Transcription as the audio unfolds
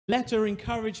letter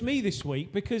encouraged me this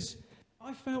week because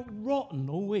I felt rotten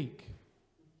all week.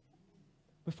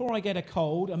 Before I get a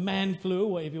cold, a man flu,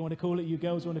 whatever you want to call it, you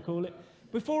girls want to call it.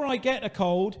 Before I get a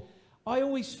cold, I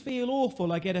always feel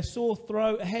awful. I get a sore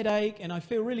throat, a headache, and I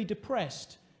feel really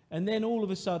depressed. And then all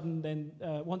of a sudden,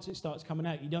 once it starts coming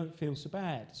out, you don't feel so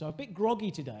bad. So I'm a bit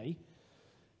groggy today,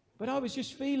 but I was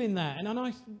just feeling that. And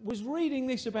I was reading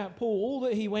this about Paul, all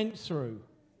that he went through.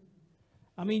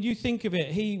 I mean, you think of it.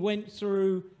 He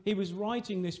was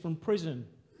writing this from prison.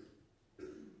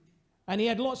 And he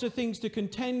had lots of things to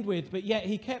contend with, but yet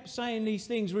he kept saying these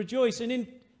things, rejoice. And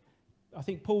I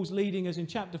think Paul's leading us in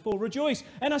chapter 4, rejoice.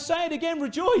 And I say it again,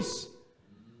 rejoice.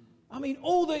 I mean,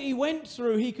 all that he went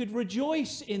through, he could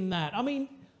rejoice in that. I mean,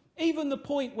 even the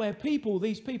point where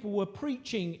these people were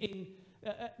preaching in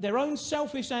their own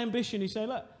selfish ambition. He said,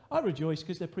 look, I rejoice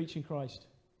because they're preaching Christ.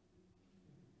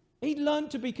 He learned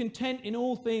to be content in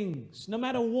all things, no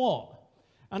matter what.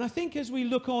 And I think as we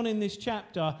look on in this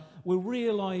chapter, we'll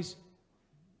realize,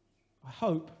 I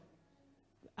hope,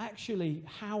 actually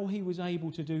how he was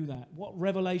able to do that, what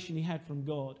revelation he had from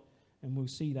God. And we'll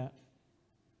see that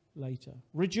later.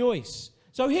 Rejoice.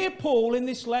 So here Paul, in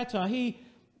this letter, he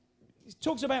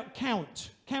talks about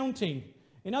counting.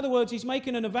 In other words, he's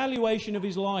making an evaluation of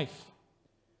his life.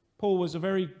 Paul was a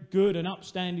very good and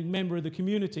upstanding member of the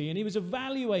community, and he was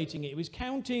evaluating it. He was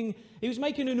counting, he was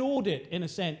making an audit, in a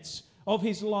sense, of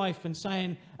his life and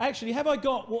saying, actually, have I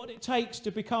got what it takes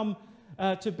to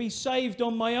to be saved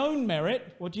on my own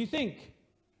merit? What do you think?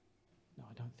 No,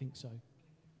 I don't think so.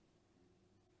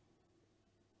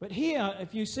 But here,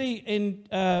 if you see in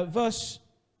verse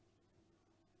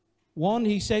 1,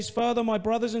 he says, further, my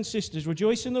brothers and sisters,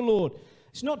 rejoice in the Lord.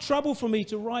 It's not trouble for me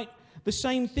to write the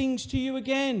same things to you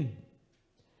again.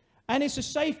 And it's a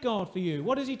safeguard for you.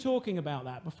 What is he talking about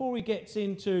that? Before he gets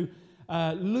into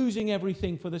losing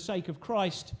everything for the sake of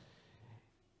Christ,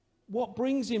 what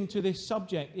brings him to this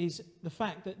subject is the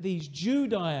fact that these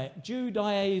Judaizers,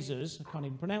 I can't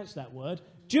even pronounce that word,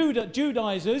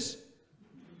 Judaizers,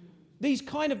 these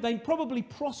they probably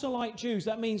proselyte Jews.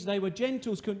 That means they were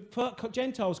Gentiles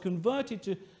converted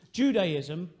to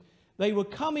Judaism. They were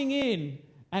coming in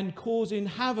and causing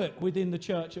havoc within the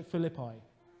church at Philippi.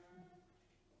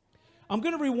 I'm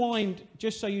going to rewind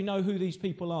just so you know who these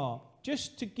people are,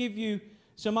 just to give you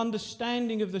some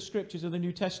understanding of the scriptures of the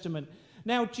New Testament.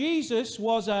 Now, Jesus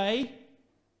was a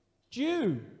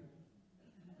Jew.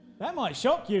 That might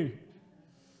shock you.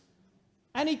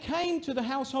 And he came to the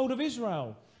household of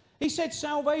Israel. He said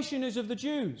salvation is of the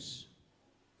Jews.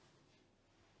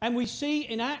 And we see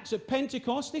in Acts at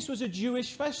Pentecost, this was a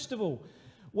Jewish festival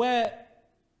where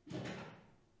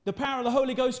the power of the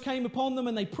Holy Ghost came upon them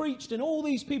and they preached and all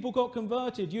these people got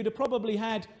converted. You'd have probably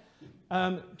had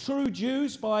true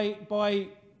Jews by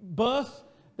birth.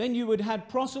 Then you would have had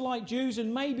proselyte Jews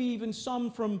and maybe even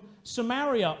some from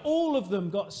Samaria. All of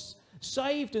them got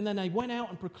saved, and then they went out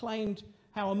and proclaimed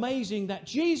how amazing that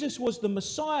Jesus was the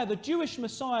Messiah, the Jewish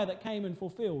Messiah that came and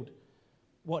fulfilled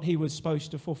what he was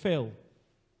supposed to fulfill.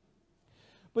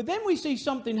 But then we see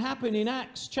something happen in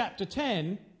Acts chapter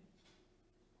 10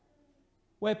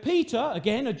 where Peter,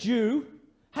 again a Jew,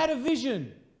 had a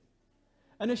vision.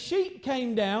 And a sheep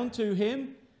came down to him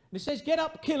and it says, get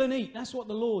up, kill and eat. That's what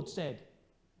the Lord said.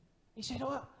 He said,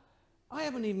 oh, I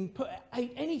haven't even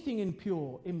ate anything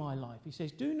impure in my life. He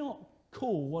says, do not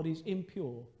call what is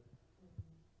impure.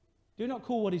 Do not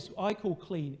call what I call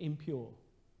clean impure.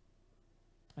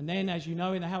 And then, as you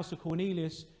know, in the house of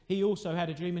Cornelius, he also had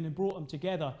a dream and brought them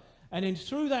together. And then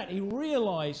through that, he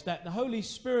realized that the Holy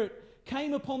Spirit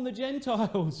came upon the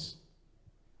Gentiles.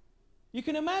 You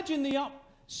can imagine the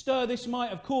upstir this might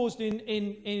have caused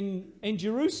in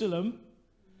Jerusalem.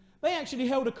 They actually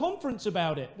held a conference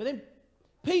about it. But then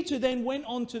Peter then went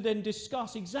on to then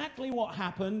discuss exactly what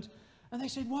happened. And they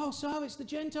said, well, so it's the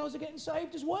Gentiles are getting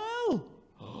saved as well.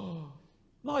 Oh,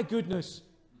 my goodness.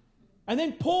 And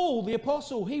then Paul, the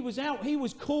apostle, he was out. He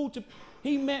was called to,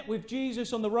 he met with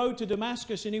Jesus on the road to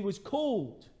Damascus and he was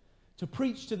called to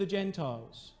preach to the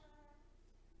Gentiles.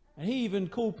 And he even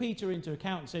called Peter into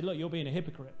account and said, look, you're being a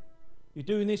hypocrite. You're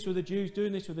doing this with the Jews,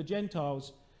 doing this with the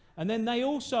Gentiles. And then they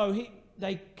also,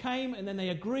 they came and then they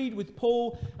agreed with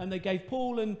Paul and they gave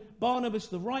Paul and Barnabas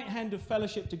the right hand of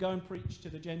fellowship to go and preach to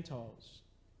the Gentiles.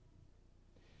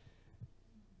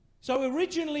 So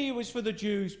originally it was for the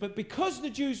Jews, but because the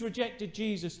Jews rejected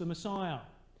Jesus, the Messiah,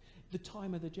 the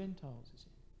time of the Gentiles, you see.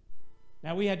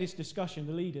 Now we had this discussion,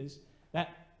 the leaders,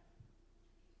 that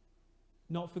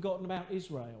not forgotten about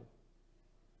Israel.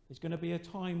 There's going to be a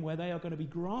time where they are going to be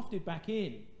grafted back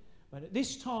in. But at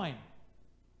this time,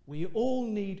 we all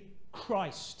need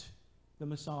Christ, the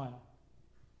Messiah.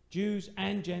 Jews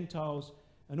and Gentiles,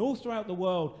 and all throughout the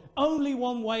world. Only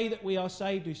one way that we are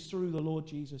saved is through the Lord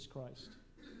Jesus Christ.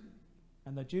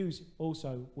 And the Jews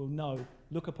also will know,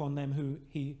 look upon them who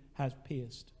he has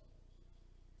pierced.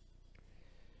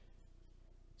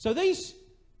 So these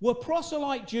were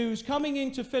proselyte Jews coming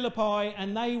into Philippi,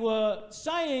 and they were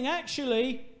saying,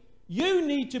 actually, you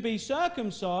need to be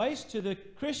circumcised to the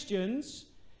Christians.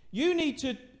 You need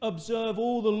to observe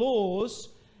all the laws.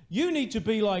 You need to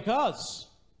be like us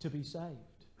to be saved.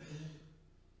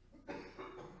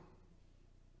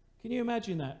 Can you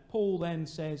imagine that? Paul then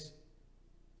says,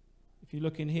 if you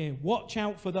look in here, watch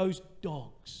out for those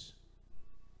dogs,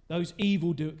 those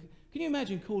evildoers. Can you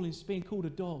imagine being called a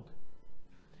dog?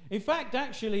 In fact,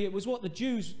 actually, it was what the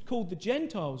Jews called the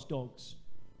Gentiles dogs.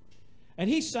 And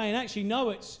he's saying, actually, no,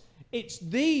 it's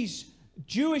these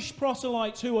Jewish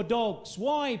proselytes who are dogs.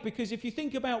 Why? Because if you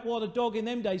think about what a dog in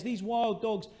them days, these wild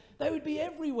dogs, they would be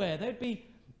everywhere. They'd be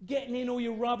getting in all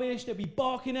your rubbish. They'd be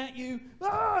barking at you.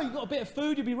 Ah, you've got a bit of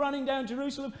food. You'd be running down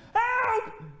Jerusalem.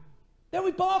 Help! They'll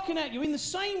be barking at you in the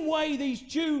same way these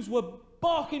Jews were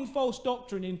barking false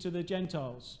doctrine into the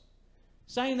Gentiles,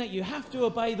 saying that you have to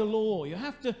obey the law, you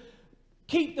have to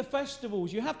keep the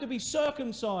festivals, you have to be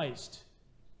circumcised.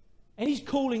 And he's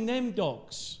calling them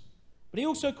dogs. But he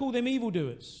also called them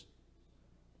evildoers.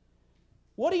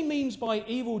 What he means by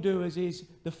evildoers is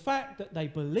the fact that they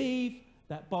believe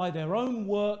that by their own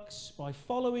works, by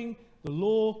following the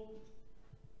law,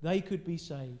 they could be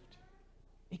saved.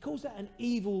 He calls that an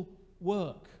evil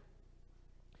work.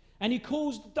 And he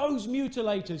calls those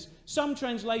mutilators, some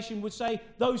translation would say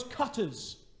those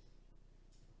cutters.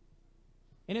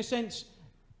 In a sense,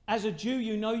 as a Jew,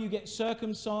 you know you get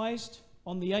circumcised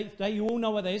on the 8th day. You all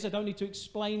know what that is. I don't need to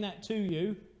explain that to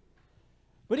you.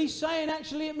 But he's saying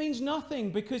actually it means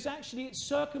nothing, because actually it's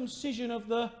circumcision of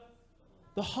the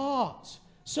heart,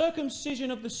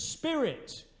 circumcision of the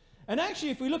spirit. And actually,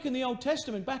 if we look in the Old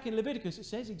Testament, back in Leviticus, it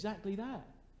says exactly that.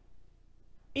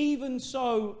 Even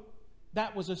so,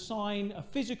 that was a sign, a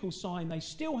physical sign. They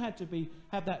still had to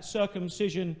have that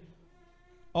circumcision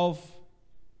of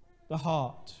the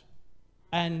heart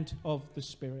and of the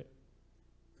spirit.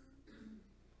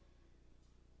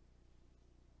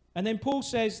 And then Paul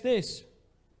says this: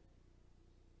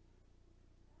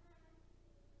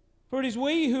 for it is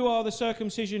we who are the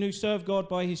circumcision who serve God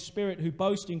by his Spirit, who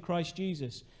boast in Christ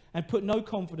Jesus and put no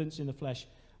confidence in the flesh,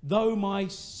 though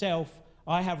myself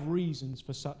I have reasons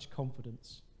for such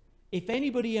confidence. If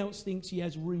anybody else thinks he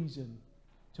has reason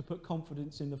to put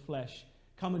confidence in the flesh,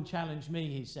 come and challenge me,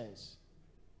 he says.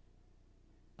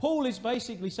 Paul is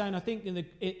basically saying, I think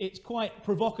it's quite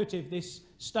provocative, this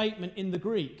statement in the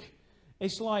Greek.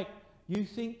 It's like, you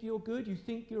think you're good? You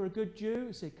think you're a good Jew?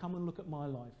 He said, come and look at my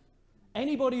life.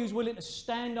 Anybody who's willing to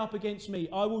stand up against me,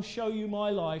 I will show you my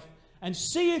life and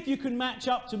see if you can match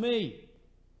up to me. I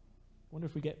wonder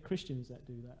if we get Christians that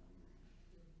do that.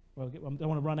 Well, I don't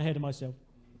want to run ahead of myself.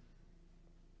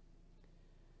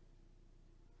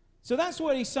 So that's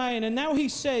what he's saying. And now he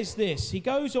says this. He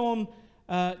goes on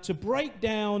to break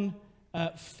down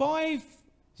 5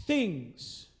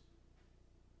 things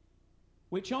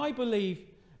which I believe,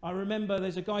 I remember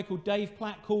there's a guy called Dave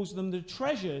Platt calls them the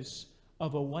treasures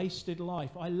of a wasted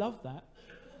life. I love that.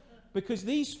 Because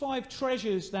these 5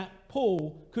 treasures that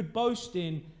Paul could boast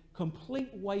in, complete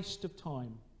waste of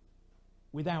time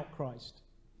without Christ.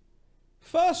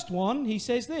 First one, he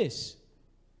says this: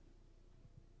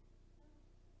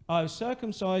 I was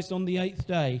circumcised on the 8th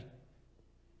day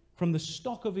from the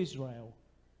stock of Israel,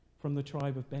 from the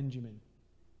tribe of Benjamin.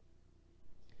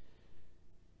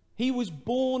 He was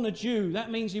born a Jew.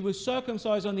 That means he was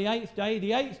circumcised on the 8th day.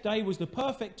 The 8th day was the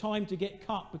perfect time to get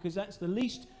cut, because that's the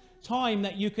least time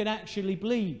that you could actually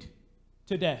bleed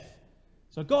to death.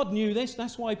 So God knew this.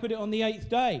 That's why he put it on the 8th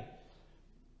day.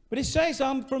 But it says,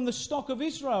 I'm from the stock of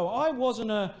Israel. I wasn't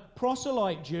a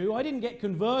proselyte Jew. I didn't get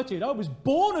converted. I was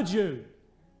born a Jew.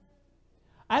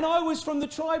 And I was from the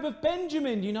tribe of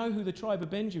Benjamin. Do you know who the tribe of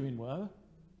Benjamin were?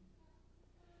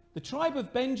 The tribe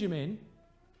of Benjamin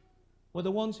were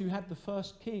the ones who had the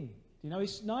first king. Do you know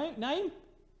his name?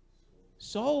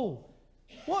 Saul.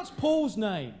 What's Paul's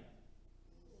name?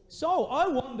 Saul. I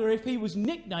wonder if he was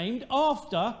nicknamed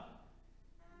after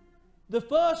the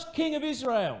first king of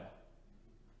Israel.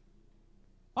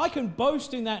 I can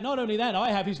boast in that. Not only that,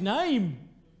 I have his name.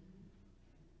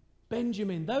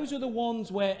 Benjamin. Those are the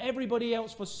ones where everybody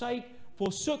else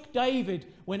forsook David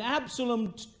when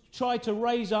Absalom tried to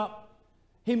raise up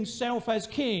himself as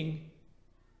king.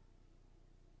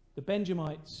 The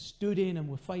Benjamites stood in and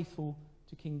were faithful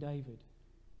to King David.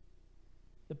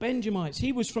 The Benjamites.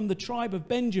 He was from the tribe of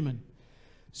Benjamin.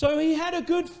 So he had a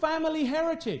good family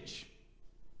heritage.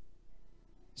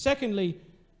 Secondly,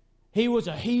 he was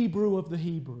a Hebrew of the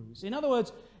Hebrews. In other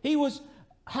words,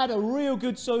 had a real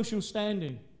good social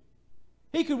standing.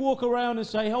 He could walk around and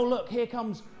say, oh look, here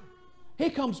comes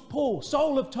Paul,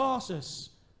 Saul of Tarsus.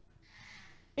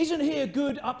 Isn't he a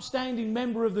good, upstanding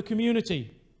member of the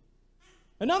community?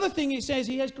 Another thing it says,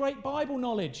 he has great Bible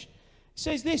knowledge. It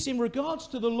says this, in regards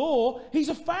to the law, he's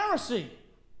a Pharisee.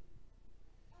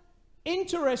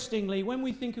 Interestingly, when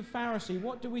we think of Pharisee,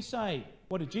 what do we say?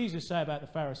 What did Jesus say about the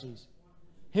Pharisees?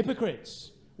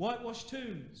 Hypocrites, whitewashed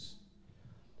tombs.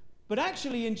 But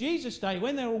actually in Jesus' day,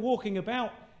 when they were walking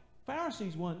about,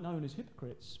 Pharisees weren't known as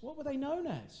hypocrites. What were they known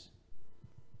as?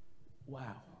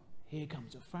 Wow, here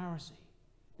comes a Pharisee.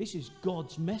 This is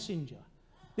God's messenger.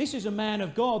 This is a man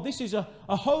of God. This is a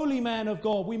holy man of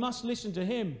God. We must listen to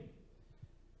him.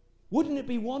 Wouldn't it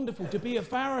be wonderful to be a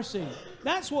Pharisee?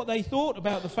 That's what they thought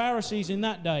about the Pharisees in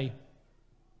that day.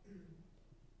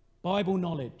 Bible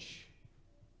knowledge.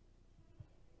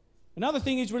 Another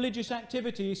thing is religious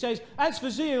activity. He says, as for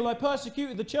zeal, I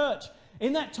persecuted the church.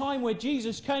 In that time where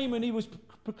Jesus came and he was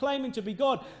proclaiming to be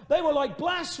God, they were like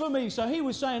blasphemy. So he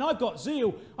was saying, I've got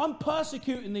zeal. I'm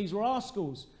persecuting these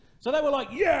rascals. So they were like,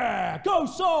 yeah, go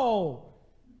Saul.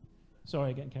 Sorry,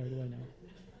 I'm getting carried away now.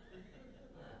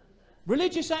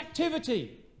 Religious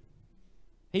activity.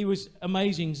 He was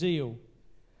amazing zeal.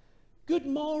 Good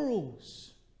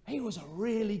morals. He was a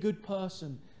really good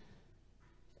person.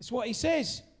 It's what he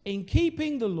says. In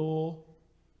keeping the law,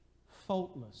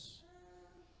 faultless.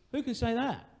 Who can say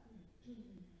that?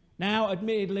 Now,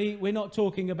 admittedly, we're not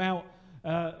talking about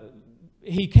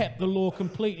he kept the law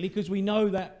completely, because we know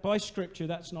that by Scripture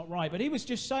that's not right. But he was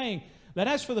just saying that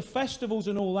as for the festivals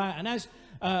and all that, and as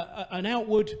an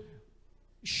outward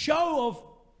show of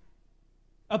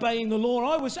obeying the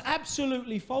law, I was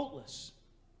absolutely faultless.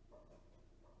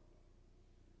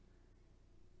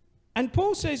 And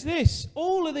Paul says this,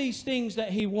 all of these things that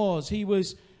he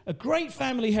was a great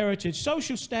family heritage,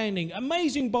 social standing,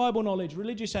 amazing Bible knowledge,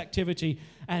 religious activity,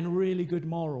 and really good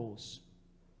morals.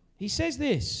 He says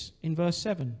this in verse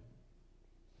 7.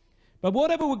 But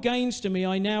whatever were gains to me,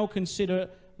 I now consider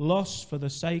loss for the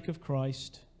sake of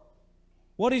Christ.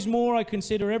 What is more, I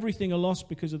consider everything a loss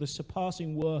because of the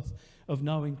surpassing worth of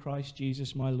knowing Christ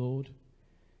Jesus my Lord,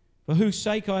 for whose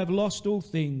sake I have lost all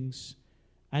things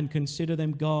and consider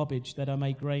them garbage, that I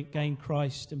may gain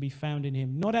Christ and be found in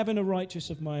him, not having a righteousness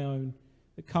of my own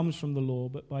that comes from the law,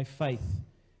 but by faith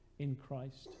in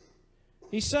Christ.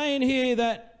 He's saying here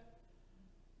that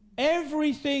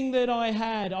everything that I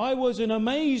had, I was an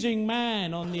amazing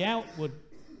man on the outward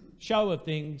show of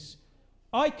things,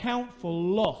 I count for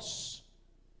loss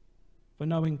for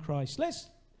knowing Christ. Let's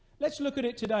look at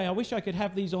it today. I wish I could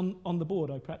have these on the board.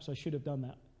 Perhaps I should have done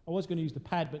that. I was going to use the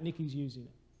pad, but Nikki's using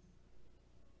it.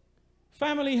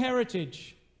 Family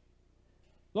heritage.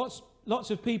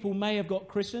 Lots of people may have got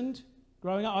christened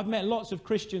growing up. I've met lots of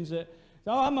Christians that,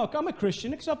 I'm a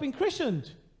Christian because I've been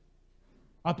christened.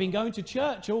 I've been going to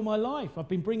church all my life. I've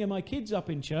been bringing my kids up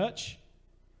in church.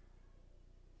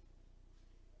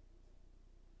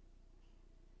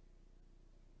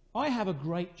 I have a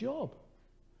great job.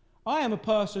 I am a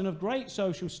person of great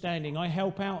social standing. I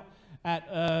help out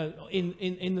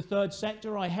in the third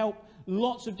sector. I help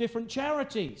lots of different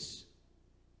charities.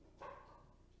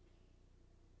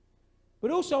 But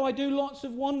also I do lots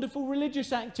of wonderful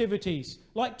religious activities,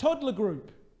 like toddler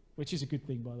group, which is a good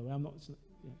thing, by the way. I'm not...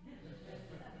 Yeah.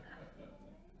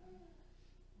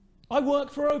 I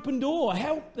work for Open Door. I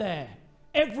help there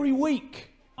every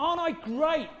week. Aren't I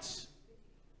great?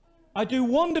 I do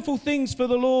wonderful things for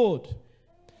the Lord.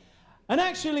 And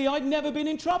actually, I've never been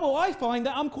in trouble. I find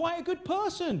that I'm quite a good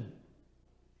person.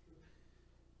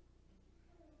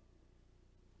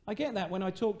 I get that when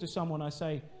I talk to someone, I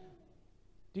say,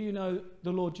 do you know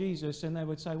the Lord Jesus? And they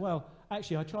would say, well,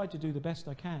 actually, I tried to do the best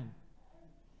I can.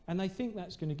 And they think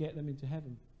that's going to get them into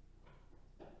heaven.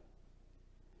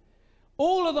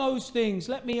 All of those things,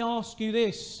 let me ask you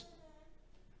this.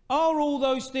 Are all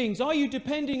those things, are you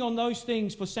depending on those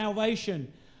things for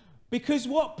salvation? Because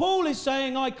what Paul is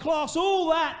saying, I class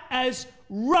all that as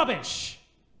rubbish.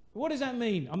 What does that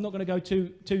mean? I'm not going to go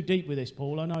too deep with this,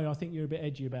 Paul. I think you're a bit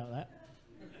edgy about that.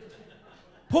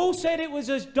 Paul said it was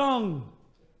as dung.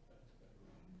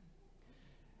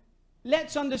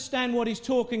 Let's understand what he's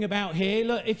talking about here.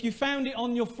 Look, if you found it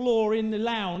on your floor in the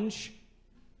lounge,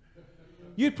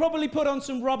 you'd probably put on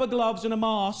some rubber gloves and a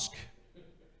mask,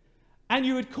 and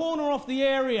you would corner off the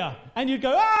area, and you'd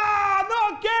go,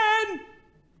 not again!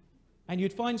 And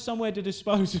you'd find somewhere to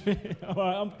dispose of it. All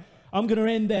right, I'm going to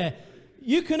end there.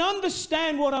 You can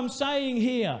understand what I'm saying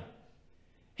here.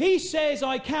 He says,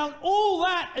 I count all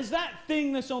that as that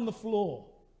thing that's on the floor.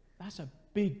 That's a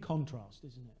big contrast,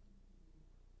 isn't it?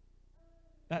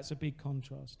 That's a big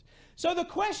contrast. So the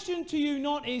question to you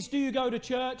not is, do you go to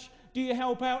church? Do you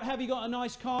help out? Have you got a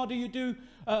nice car? Do you do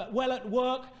well at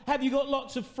work? Have you got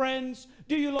lots of friends?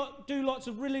 Do you do lots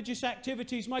of religious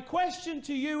activities? My question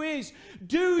to you is,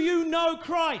 do you know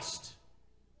Christ?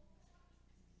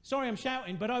 Sorry I'm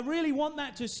shouting, but I really want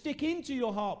that to stick into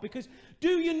your heart, because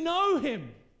do you know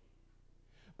him?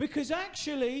 Because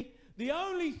actually, the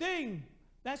only thing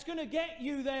that's going to get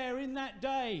you there in that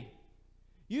day,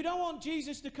 you don't want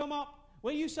Jesus to come up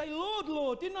where you say, Lord,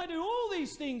 Lord, didn't I do all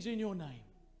these things in your name?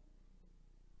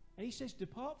 And he says,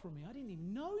 depart from me, I didn't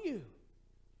even know you.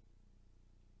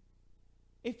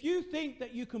 If you think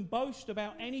that you can boast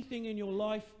about anything in your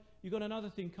life, you've got another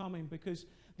thing coming, because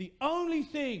the only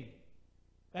thing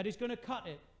that is going to cut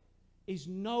it is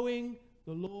knowing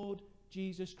the Lord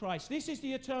Jesus Christ. This is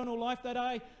the eternal life, that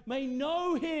I may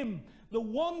know him, the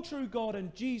one true God,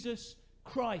 and Jesus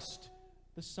Christ,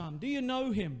 the Son. Do you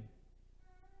know him?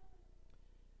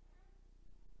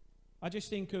 I just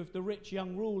think of the rich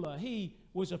young ruler. He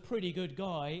was a pretty good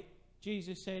guy.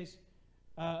 Jesus says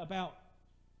about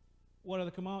what are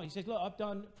the commandments? He says, look, I've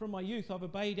done from my youth, I've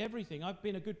obeyed everything. I've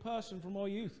been a good person from my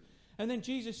youth. And then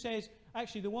Jesus says,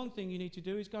 actually, the one thing you need to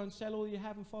do is go and sell all you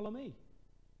have and follow me.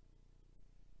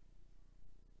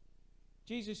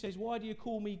 Jesus says, why do you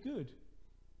call me good?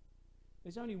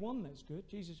 There's only one that's good.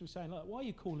 Jesus was saying, look, why are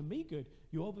you calling me good?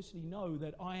 You obviously know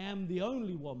that I am the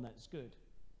only one that's good.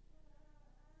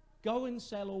 Go and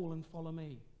sell all and follow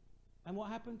me. And what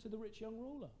happened to the rich young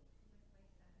ruler?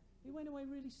 He went away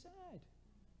really sad.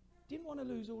 Didn't want to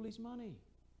lose all his money.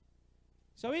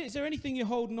 So is there anything you're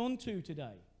holding on to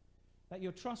today, that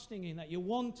you're trusting in, that you're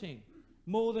wanting,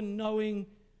 more than knowing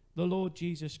the Lord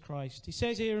Jesus Christ? He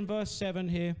says here in verse 7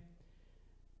 here,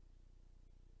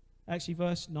 actually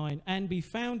verse 9, and be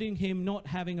found in him, not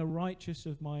having a righteous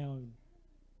of my own,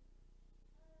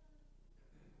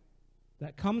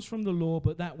 that comes from the law,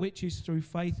 but that which is through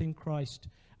faith in Christ,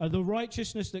 the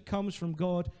righteousness that comes from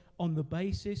God on the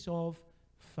basis of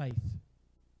faith.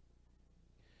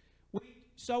 We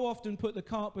so often put the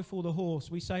cart before the horse.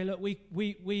 We say, look,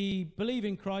 we believe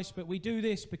in Christ, but we do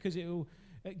this because it will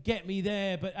get me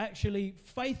there. But actually,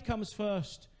 faith comes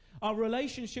first. Our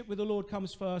relationship with the Lord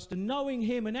comes first, and knowing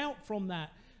him, and out from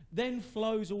that then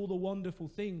flows all the wonderful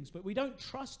things. But we don't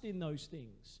trust in those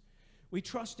things. We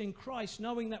trust in Christ,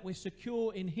 knowing that we're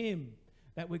secure in him,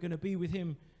 that we're going to be with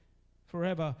him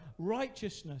forever.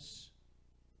 Righteousness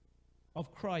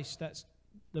of Christ, that's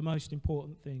the most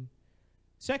important thing.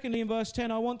 Secondly, in verse 10,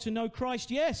 I want to know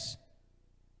Christ, yes.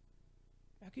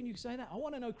 How can you say that? I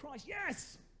want to know Christ,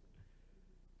 yes.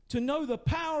 To know the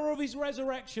power of his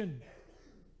resurrection.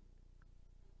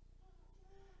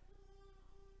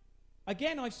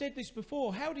 Again, I've said this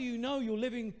before. How do you know you're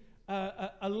living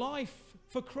a life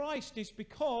for Christ? Is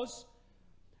because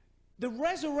the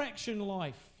resurrection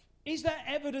life, is that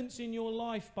evidence in your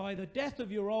life by the death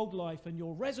of your old life and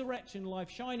your resurrection life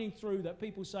shining through, that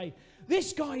people say,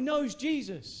 this guy knows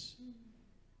Jesus?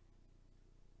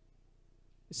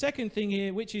 The second thing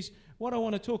here, which is what I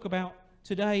want to talk about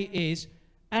today, is,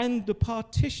 and the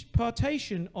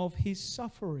partation of his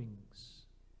sufferings.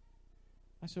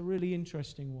 That's a really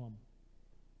interesting one.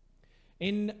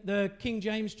 In the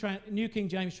New King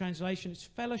James translation, it's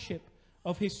fellowship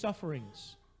of his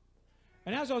sufferings.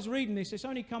 And as I was reading this, it's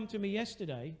only come to me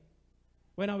yesterday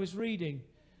when I was reading.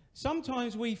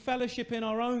 Sometimes we fellowship in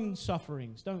our own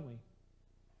sufferings, don't we?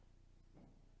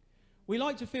 We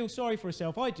like to feel sorry for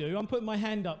ourselves. I do. I'm putting my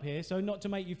hand up here, so not to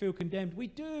make you feel condemned. We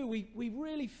do. We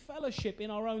really fellowship in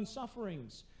our own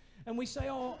sufferings. And we say,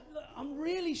 oh, look, I'm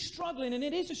really struggling, and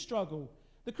it is a struggle.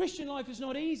 The Christian life is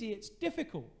not easy. It's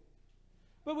difficult.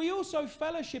 But we also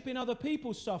fellowship in other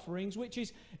people's sufferings, which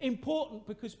is important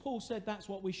because Paul said that's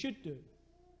what we should do.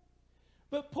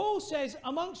 But Paul says,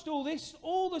 amongst all this,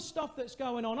 all the stuff that's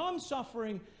going on, I'm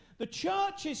suffering, the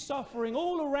church is suffering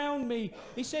all around me.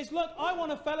 He says, look, I want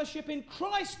to fellowship in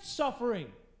Christ's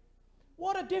suffering.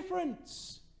 What a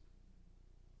difference.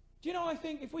 Do you know, I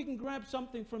think if we can grab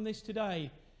something from this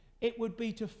today, it would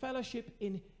be to fellowship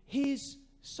in his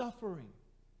suffering.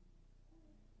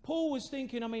 Paul was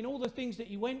thinking, I mean, all the things that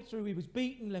he went through. He was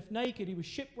beaten, left naked, he was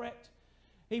shipwrecked,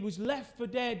 he was left for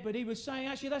dead. But he was saying,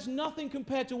 actually, that's nothing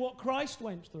compared to what Christ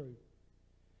went through.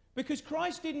 Because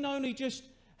Christ didn't only just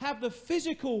have the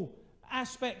physical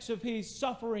aspects of his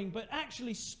suffering, but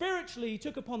actually spiritually he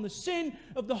took upon the sin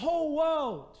of the whole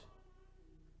world.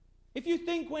 If you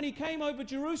think when he came over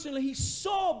Jerusalem, he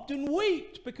sobbed and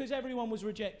wept because everyone was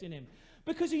rejecting him,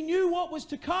 because he knew what was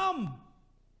to come.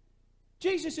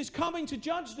 Jesus is coming to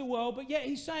judge the world, but yet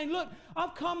he's saying, look,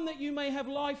 I've come that you may have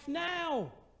life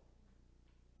now.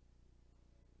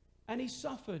 And he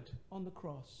suffered on the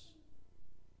cross.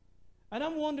 And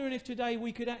I'm wondering if today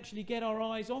we could actually get our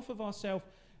eyes off of ourselves,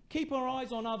 keep our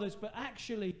eyes on others, but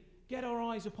actually get our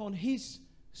eyes upon his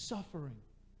suffering.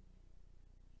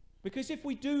 Because if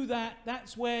we do that,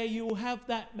 that's where you'll have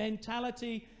that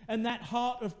mentality and that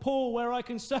heart of Paul, where I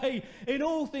can say, in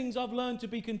all things I've learned to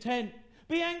be content.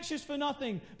 Be anxious for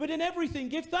nothing, but in everything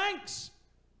give thanks.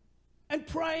 And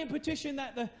pray and petition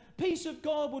that the peace of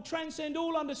God will transcend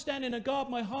all understanding and guard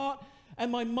my heart and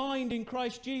my mind in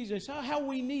Christ Jesus. How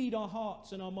we need our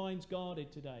hearts and our minds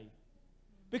guarded today.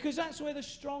 Because that's where the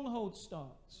stronghold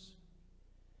starts.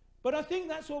 But I think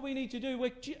that's what we need to do.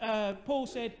 Where Paul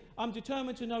said, I'm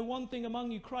determined to know one thing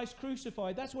among you, Christ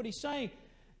crucified. That's what he's saying.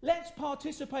 Let's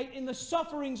participate in the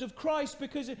sufferings of Christ,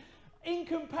 because in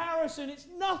comparison, it's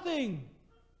nothing.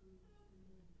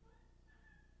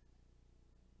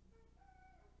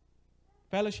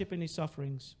 Fellowship in his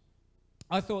sufferings.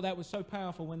 I thought that was so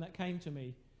powerful when that came to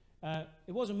me. It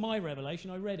wasn't my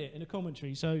revelation. I read it in a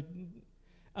commentary. So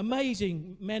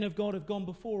amazing men of God have gone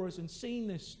before us and seen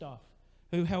this stuff,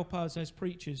 who help us as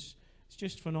preachers. It's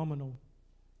just phenomenal.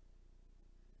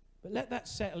 But let that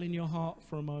settle in your heart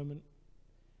for a moment.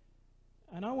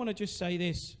 And I want to just say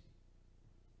this.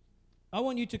 I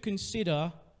want you to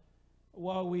consider,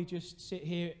 while we just sit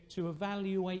here, to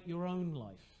evaluate your own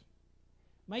life.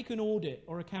 Make an audit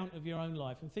or account of your own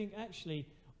life and think, actually,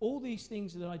 all these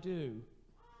things that I do,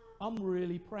 I'm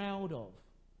really proud of.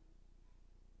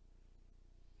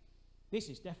 This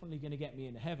is definitely going to get me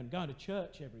into heaven. Going to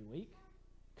church every week.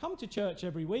 Come to church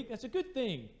every week. That's a good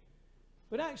thing.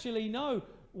 But actually, no.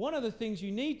 One of the things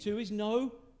you need to is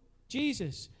know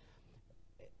Jesus.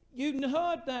 You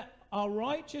heard that our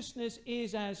righteousness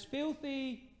is as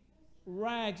filthy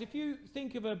rags. If you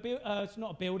think of it's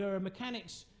not a builder, a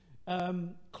mechanic's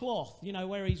cloth, you know,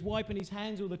 where he's wiping his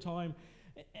hands all the time,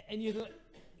 and he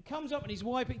comes up and he's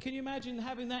wiping. Can you imagine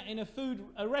having that in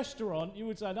a restaurant? You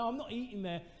would say, no, I'm not eating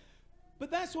there. But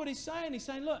that's what he's saying. He's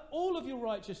saying, look, all of your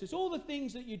righteousness, all the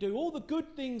things that you do, all the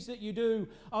good things that you do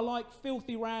are like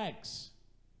filthy rags.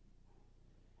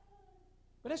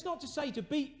 But that's not to say to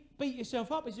beat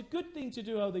yourself up. It's a good thing to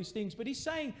do all these things. But he's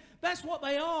saying that's what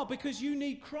they are, because you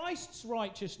need Christ's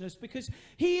righteousness, because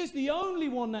he is the only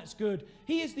one that's good.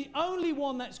 He is the only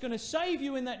one that's going to save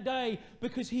you in that day,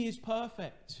 because he is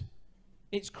perfect.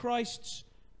 It's Christ's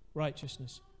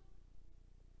righteousness.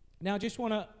 Now I just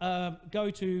want to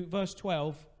go to verse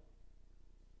 12.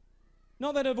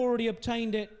 Not that I've already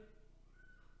obtained it.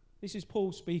 This is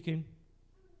Paul speaking.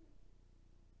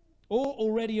 Or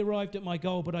already arrived at my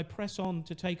goal, but I press on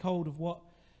to take hold of what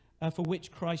for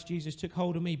which Christ Jesus took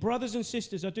hold of me. Brothers and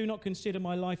sisters, I do not consider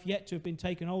my life yet to have been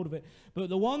taken hold of it. But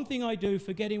the one thing I do,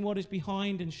 forgetting what is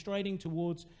behind and straining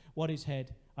towards what is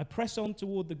ahead, I press on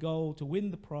toward the goal to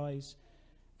win the prize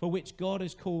for which God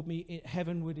has called me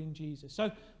heavenward in Jesus.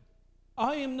 So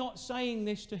I am not saying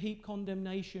this to heap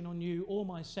condemnation on you or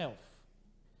myself.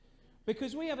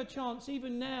 Because we have a chance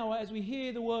even now, as we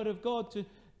hear the word of God, to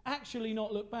actually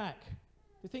not look back.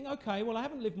 To think, okay, well, I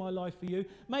haven't lived my life for you.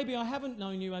 Maybe I haven't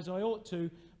known you as I ought to,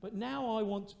 but now I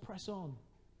want to press on.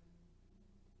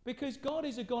 Because God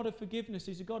is a God of forgiveness.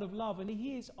 He's a God of love, and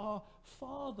he is our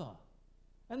Father.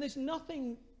 And there's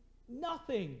nothing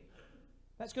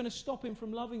that's going to stop him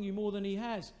from loving you more than he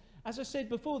has. As I said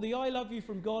before, the I love you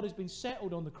from God has been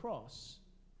settled on the cross.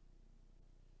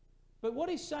 But what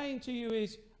he's saying to you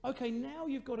is, okay, now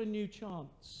you've got a new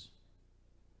chance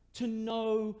to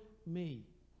know me.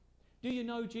 Do you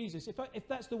know Jesus? If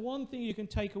that's the one thing you can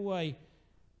take away,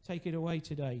 take it away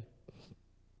today.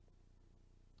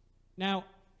 Now,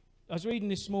 I was reading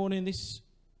this morning, this,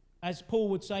 as Paul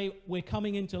would say, we're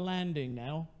coming into landing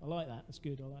now. I like that. That's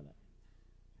good. I like that.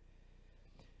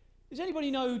 Does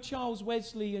anybody know who Charles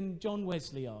Wesley and John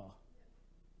Wesley are?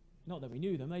 Not that we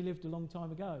knew them. They lived a long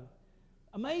time ago.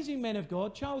 Amazing men of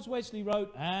God. Charles Wesley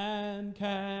wrote, and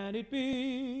can it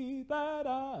be that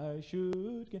I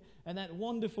should get... And that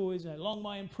wonderful, isn't it? Long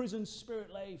my imprisoned spirit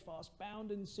lay, fast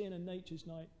bound in sin and nature's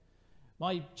night.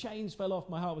 My chains fell off,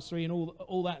 my heart was free, and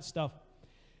all that stuff.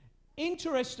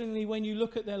 Interestingly, when you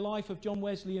look at their life of John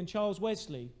Wesley and Charles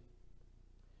Wesley,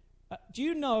 do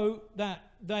you know that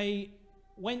they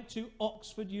went to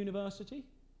Oxford University?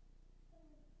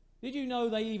 Did you know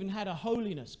they even had a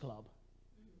holiness club?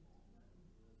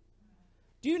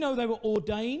 Do you know they were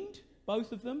ordained,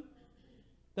 both of them?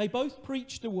 They both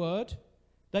preached the word.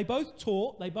 They both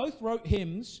taught. They both wrote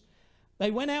hymns.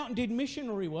 They went out and did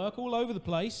missionary work all over the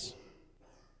place.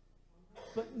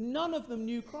 But none of them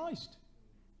knew Christ.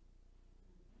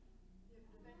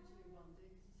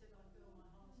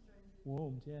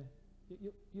 Warmed, yeah.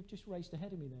 You've just raced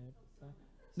ahead of me there.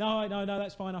 No,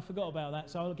 that's fine. I forgot about that,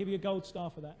 so I'll give you a gold star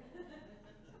for that.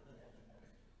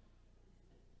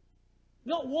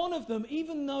 Not one of them,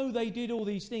 even though they did all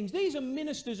these things, these are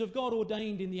ministers of God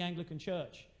ordained in the Anglican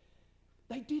Church.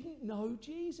 They didn't know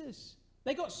Jesus.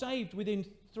 They got saved within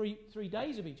three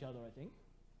days of each other, I think.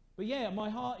 But yeah, my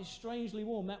heart is strangely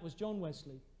warm. That was John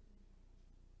Wesley.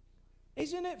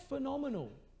 Isn't it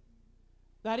phenomenal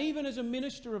that even as a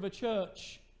minister of a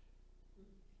church,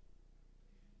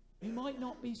 he might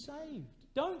not be saved?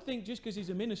 Don't think just because he's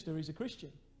a minister, he's a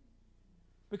Christian.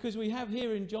 Because we have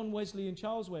here in John Wesley and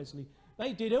Charles Wesley,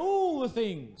 they did all the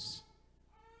things,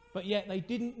 but yet they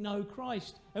didn't know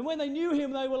Christ. And when they knew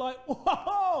him, they were like,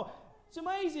 whoa, it's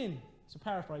amazing. It's a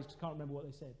paraphrase, I can't remember what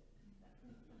they said.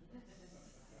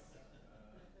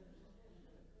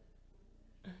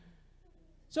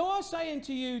 So I'm saying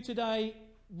to you today,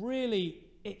 really,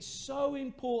 it's so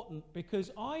important,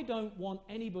 because I don't want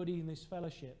anybody in this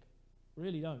fellowship,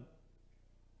 really don't,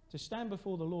 to stand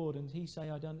before the Lord and he say,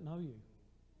 I don't know you.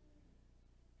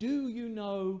 Do you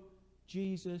know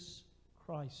Jesus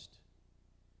Christ?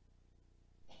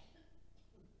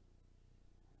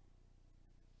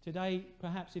 Today,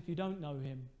 perhaps if you don't know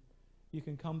him, you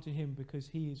can come to him because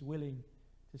he is willing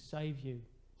to save you,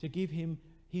 to give you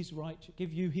his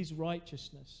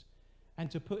righteousness, and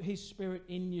to put his Spirit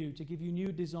in you, to give you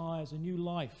new desires, a new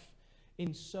life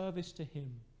in service to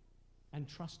him, and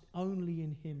trust only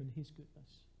in him and his goodness.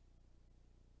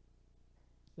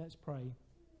 Let's pray.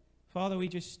 Father, we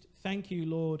just thank you,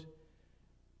 Lord,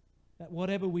 that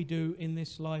whatever we do in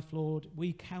this life, Lord,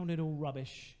 we count it all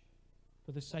rubbish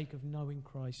for the sake of knowing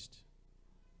Christ.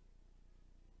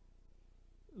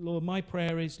 Lord, my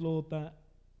prayer is, Lord, that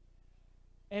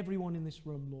everyone in this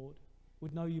room, Lord,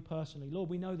 would know you personally. Lord,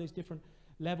 we know there's different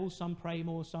levels. Some pray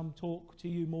more, some talk to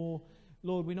you more.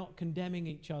 Lord, we're not condemning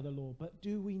each other, Lord, but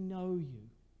do we know you?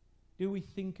 Do we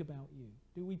think about you?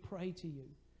 Do we pray to you?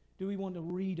 Do we want to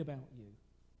read about you?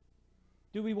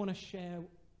 Do we want to share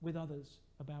with others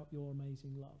about your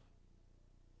amazing love?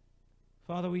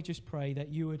 Father, we just pray that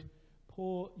you would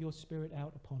pour your Spirit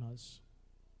out upon us.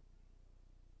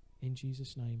 In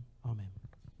Jesus' name, amen.